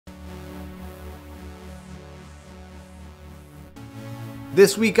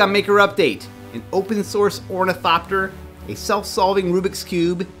This week on Maker Update, an open source Ornithopter, a self-solving Rubik's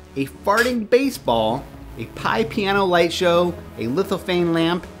Cube, a farting baseball, a Pi piano light show, a Lithophane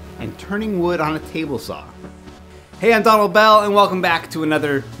lamp, and turning wood on a table saw. Hey, I'm Donald Bell and welcome back to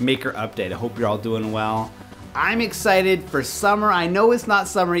another Maker Update. I hope you're all doing well. I'm excited for summer. I know it's not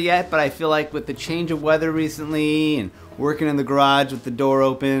summer yet, but I feel like with the change of weather recently and working in the garage with the door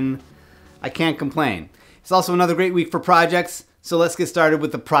open, I can't complain. It's also another great week for projects, so let's get started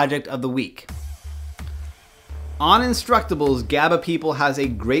with the project of the week. On Instructable's gabbapeople has a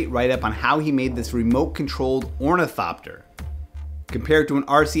great write-up on how he made this remote-controlled ornithopter. Compared to an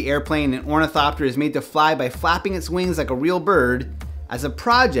RC airplane, an ornithopter is made to fly by flapping its wings like a real bird. As a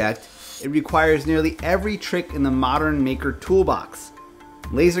project, it requires nearly every trick in the modern maker toolbox.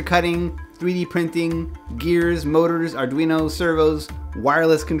 Laser cutting, 3D printing, gears, motors, Arduino, servos,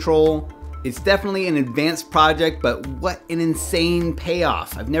 wireless control. It's definitely an advanced project, but what an insane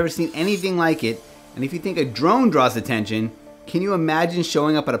payoff. I've never seen anything like it. And if you think a drone draws attention, can you imagine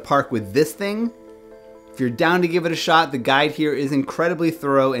showing up at a park with this thing? If you're down to give it a shot, the guide here is incredibly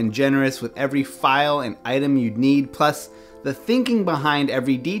thorough and generous with every file and item you'd need, plus the thinking behind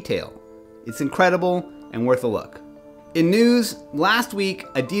every detail. It's incredible and worth a look. In news, last week,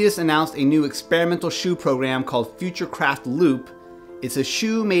 Adidas announced a new experimental shoe program called Futurecraft Loop. It's a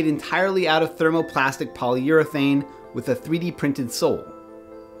shoe made entirely out of thermoplastic polyurethane with a 3D printed sole.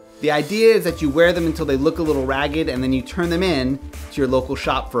 The idea is that you wear them until they look a little ragged and then you turn them in to your local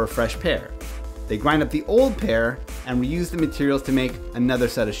shop for a fresh pair. They grind up the old pair and reuse the materials to make another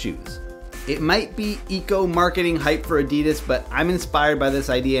set of shoes. It might be eco-marketing hype for Adidas, but I'm inspired by this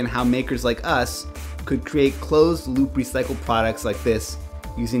idea and how makers like us could create closed-loop recycled products like this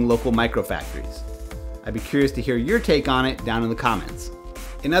using local microfactories. I'd be curious to hear your take on it down in the comments.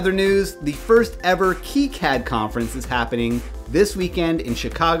 In other news, the first ever KiCad conference is happening this weekend in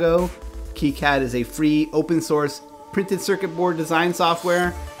Chicago. KiCad is a free open source printed circuit board design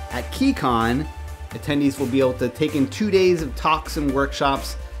software. At KiCon, attendees will be able to take in 2 days of talks and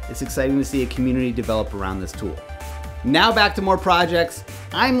workshops. It's exciting to see a community develop around this tool. Now back to more projects.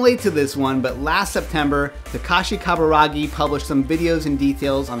 I'm late to this one, but last September, Takashi Kaburagi published some videos and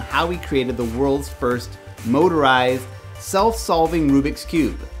details on how he created the world's first motorized, self-solving Rubik's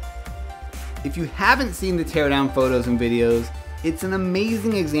Cube. If you haven't seen the teardown photos and videos, it's an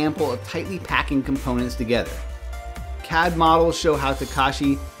amazing example of tightly packing components together. CAD models show how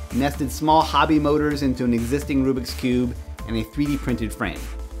Takashi nested small hobby motors into an existing Rubik's Cube and a 3D printed frame.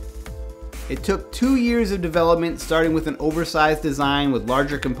 It took 2 years of development, starting with an oversized design with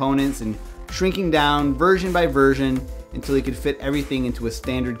larger components and shrinking down version by version until he could fit everything into a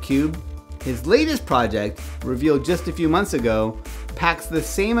standard cube. His latest project, revealed just a few months ago, packs the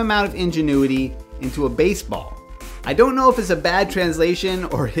same amount of ingenuity into a baseball. I don't know if it's a bad translation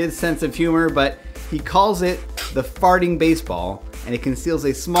or his sense of humor, but he calls it the farting baseball, and it conceals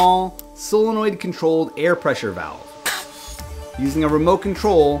a small, solenoid-controlled air pressure valve. Using a remote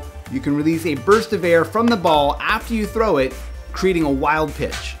control, you can release a burst of air from the ball after you throw it, creating a wild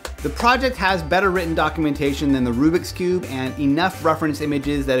pitch. The project has better written documentation than the Rubik's Cube and enough reference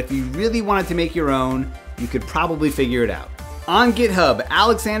images that if you really wanted to make your own, you could probably figure it out. On GitHub,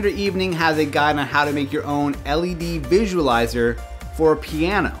 Aleksander Evening has a guide on how to make your own LED visualizer for a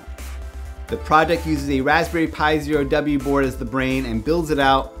piano. The project uses a Raspberry Pi Zero W board as the brain and builds it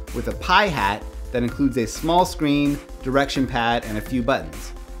out with a Pi hat that includes a small screen, direction pad, and a few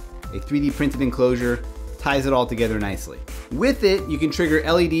buttons. A 3D printed enclosure ties it all together nicely. With it, you can trigger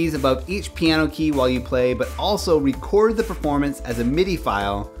LEDs above each piano key while you play, but also record the performance as a MIDI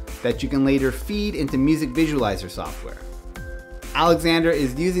file that you can later feed into music visualizer software. Alexander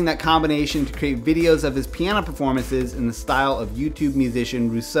is using that combination to create videos of his piano performances in the style of YouTube musician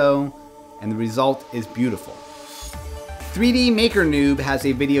Rousseau, and the result is beautiful. 3D Maker Noob has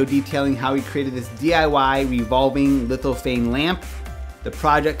a video detailing how he created this DIY revolving lithophane lamp. The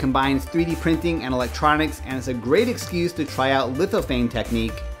project combines 3D printing and electronics, and it's a great excuse to try out lithophane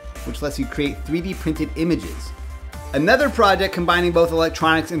technique, which lets you create 3D printed images. Another project combining both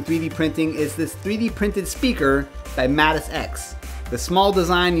electronics and 3D printing is this 3D printed speaker by Mattosx. The small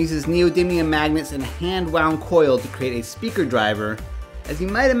design uses neodymium magnets and a hand-wound coil to create a speaker driver. As you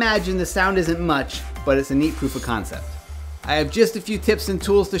might imagine, the sound isn't much, but it's a neat proof of concept. I have just a few tips and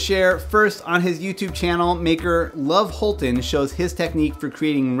tools to share. First, on his YouTube channel, maker Love Hulten shows his technique for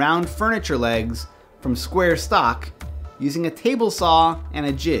creating round furniture legs from square stock using a table saw and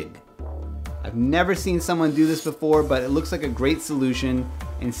a jig. I've never seen someone do this before, but it looks like a great solution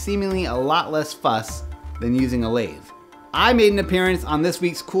and seemingly a lot less fuss than using a lathe. I made an appearance on this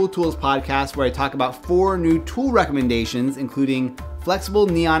week's Cool Tools podcast where I talk about 4 new tool recommendations, including flexible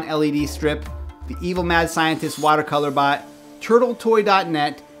neon LED strip, the Evil Mad Scientist watercolor bot,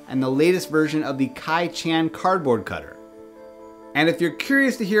 turtletoy.net, and the latest version of the Kai-Chan cardboard cutter. And if you're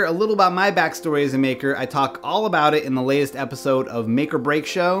curious to hear a little about my backstory as a maker, I talk all about it in the latest episode of Make or Break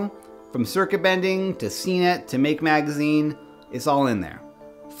Show. From circuit bending to CNET to Make Magazine, it's all in there.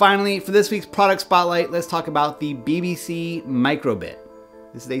 Finally, for this week's product spotlight, let's talk about the BBC Microbit.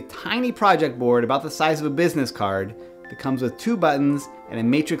 This is a tiny project board about the size of a business card that comes with 2 buttons and a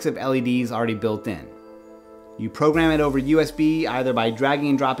matrix of LEDs already built in. You program it over USB either by dragging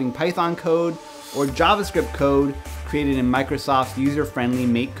and dropping Python code or JavaScript code created in Microsoft's user-friendly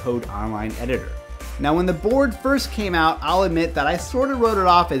MakeCode online editor. Now, when the board first came out, I'll admit that I sort of wrote it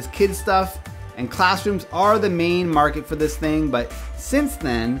off as kid stuff, and classrooms are the main market for this thing, but since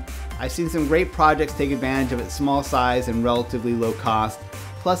then, I've seen some great projects take advantage of its small size and relatively low cost.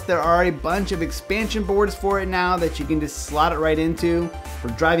 Plus, there are a bunch of expansion boards for it now that you can just slot it right into for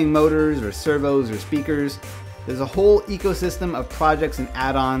driving motors or servos or speakers. There's a whole ecosystem of projects and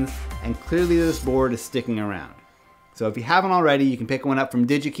add-ons, and clearly this board is sticking around. So if you haven't already, you can pick one up from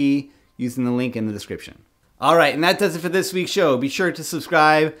Digi-Key using the link in the description. Alright, and that does it for this week's show. Be sure to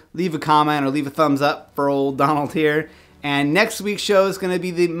subscribe, leave a comment, or leave a thumbs up for old Donald here. And next week's show is going to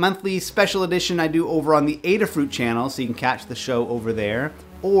be the monthly special edition I do over on the Adafruit channel, so you can catch the show over there.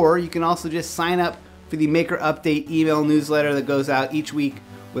 Or you can also just sign up for the Maker Update email newsletter that goes out each week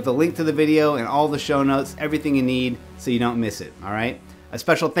with a link to the video and all the show notes, everything you need so you don't miss it, alright? A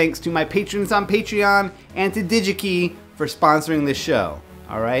special thanks to my patrons on Patreon and to Digi-Key for sponsoring this show,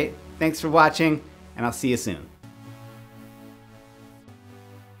 alright? Thanks for watching, and I'll see you soon.